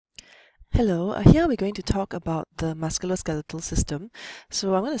Hello, here we're going to talk about the musculoskeletal system.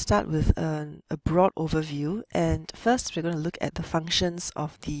 So I'm going to start with a broad overview, and first we're going to look at the functions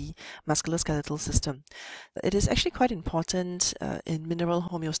of the musculoskeletal system. It is actually quite important in mineral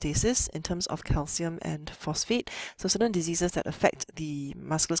homeostasis in terms of calcium and phosphate. So certain diseases that affect the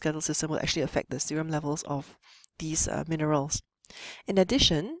musculoskeletal system will actually affect the serum levels of these minerals. In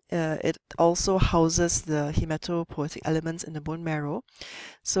addition, it also houses the hematopoietic elements in the bone marrow.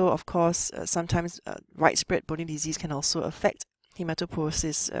 So, of course, sometimes widespread bony disease can also affect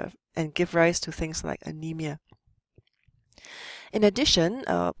hematopoiesis and give rise to things like anemia. In addition,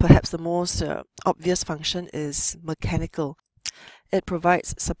 perhaps the most obvious function is mechanical. It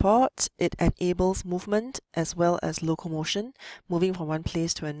provides support, it enables movement as well as locomotion, moving from one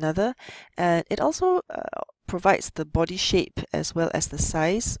place to another, and it also provides the body shape as well as the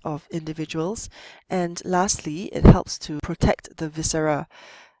size of individuals. And lastly, it helps to protect the viscera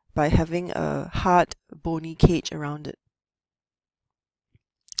by having a hard, bony cage around it.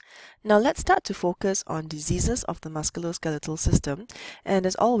 Now let's start to focus on diseases of the musculoskeletal system, and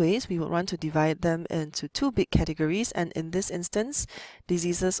as always we would want to divide them into two big categories, and in this instance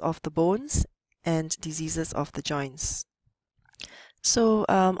diseases of the bones and diseases of the joints. So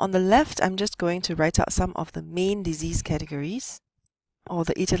on the left I'm just going to write out some of the main disease categories or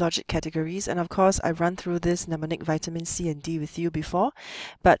the etiologic categories, and of course I've run through this mnemonic vitamin C and D with you before,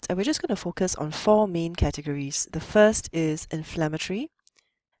 but we're just going to focus on four main categories. The first is inflammatory.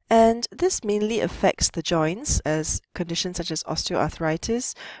 And this mainly affects the joints as conditions such as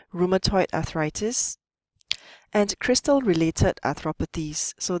osteoarthritis, rheumatoid arthritis, and crystal-related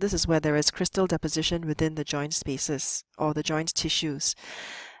arthropathies. So this is where there is crystal deposition within the joint spaces or the joint tissues.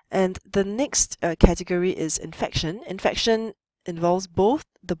 And the next category is infection. Infection involves both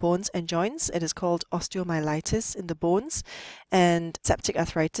the bones and joints. It is called osteomyelitis in the bones and septic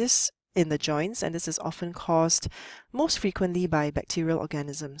arthritis in the joints, and this is often caused most frequently by bacterial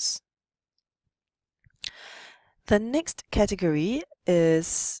organisms. The next category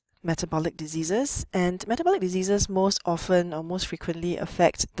is metabolic diseases, and metabolic diseases most often or most frequently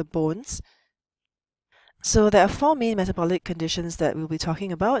affect the bones. So there are four main metabolic conditions that we'll be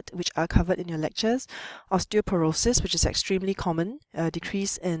talking about, which are covered in your lectures. Osteoporosis, which is extremely common,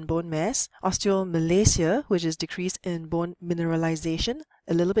 decrease in bone mass. Osteomalacia, which is decrease in bone mineralization,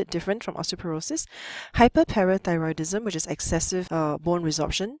 a little bit different from osteoporosis. Hyperparathyroidism, which is excessive bone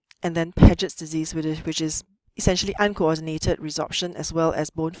resorption. And then Paget's disease, which is essentially uncoordinated resorption as well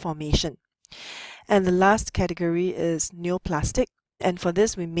as bone formation. And the last category is neoplastic. And for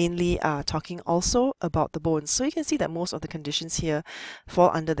this, we mainly are talking also about the bones. So you can see that most of the conditions here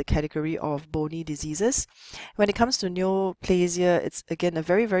fall under the category of bony diseases. When it comes to neoplasia, it's again a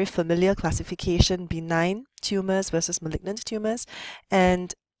very, very familiar classification: benign tumors versus malignant tumors.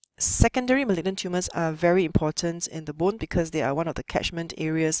 And secondary malignant tumors are very important in the bone because they are one of the catchment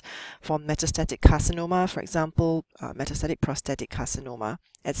areas for metastatic carcinoma, for example, metastatic prostatic carcinoma,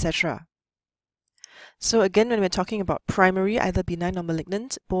 etc. So again, when we're talking about primary, either benign or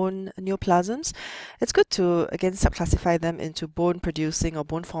malignant bone neoplasms, it's good to again subclassify them into bone-producing or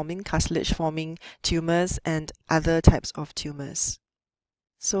bone-forming, cartilage-forming tumors and other types of tumors.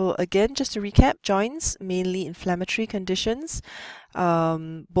 So again, just to recap, joints, mainly inflammatory conditions,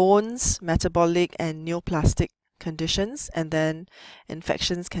 bones, metabolic and neoplastic conditions, and then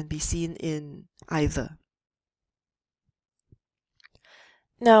infections can be seen in either.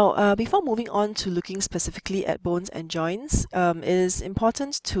 Now, before moving on to looking specifically at bones and joints, it is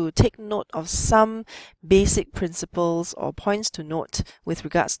important to take note of some basic principles or points to note with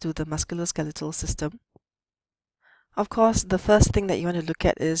regards to the musculoskeletal system. Of course, the first thing that you want to look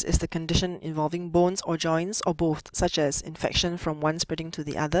at is the condition involving bones or joints or both, such as infection from one spreading to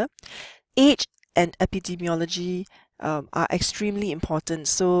the other. Age and epidemiology are extremely important.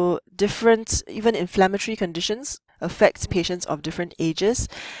 So different, even inflammatory conditions affect patients of different ages,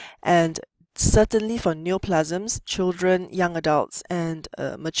 and certainly for neoplasms, children, young adults and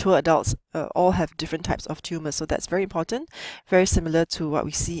mature adults all have different types of tumors. So that's very important, very similar to what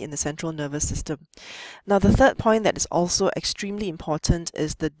we see in the central nervous system. Now the third point that is also extremely important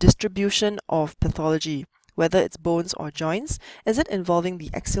is the distribution of pathology. Whether it's bones or joints, is it involving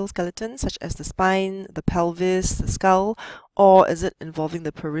the axial skeleton, such as the spine, the pelvis, the skull, or is it involving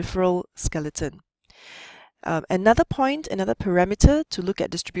the peripheral skeleton? Another point, another parameter to look at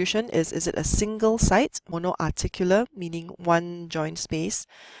distribution is it a single site, monoarticular, meaning one joint space,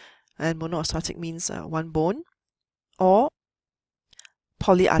 and monoostotic means one bone, or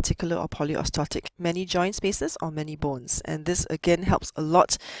polyarticular or polyostotic, many joint spaces or many bones. And this again helps a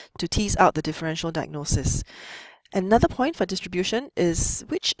lot to tease out the differential diagnosis. Another point for distribution is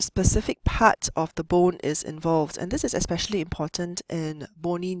which specific part of the bone is involved, and this is especially important in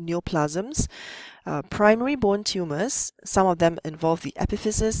bony neoplasms. Primary bone tumors, some of them involve the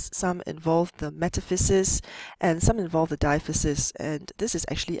epiphysis, some involve the metaphysis, and some involve the diaphysis. And this is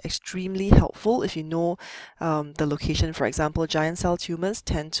actually extremely helpful if you know the location. For example, giant cell tumors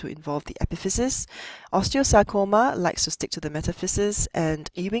tend to involve the epiphysis. Osteosarcoma likes to stick to the metaphysis, and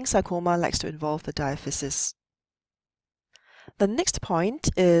Ewing sarcoma likes to involve the diaphysis. The next point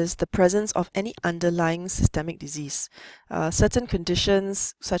is the presence of any underlying systemic disease. Certain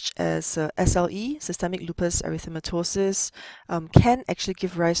conditions such as SLE, systemic lupus erythematosus, can actually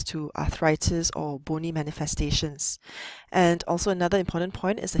give rise to arthritis or bony manifestations. And also another important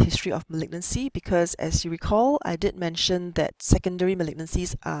point is the history of malignancy, because as you recall, I did mention that secondary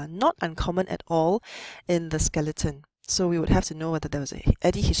malignancies are not uncommon at all in the skeleton. So we would have to know whether there was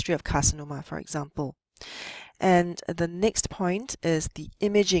any history of carcinoma, for example. And the next point is the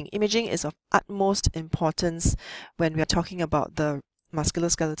imaging. Imaging is of utmost importance when we are talking about the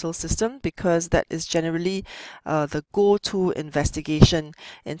musculoskeletal system, because that is generally the go-to investigation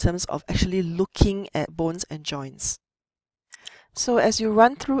in terms of actually looking at bones and joints. So as you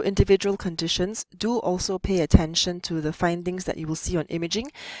run through individual conditions, do also pay attention to the findings that you will see on imaging,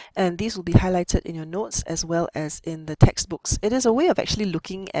 and these will be highlighted in your notes as well as in the textbooks. It is a way of actually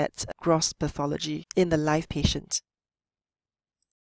looking at gross pathology in the live patient.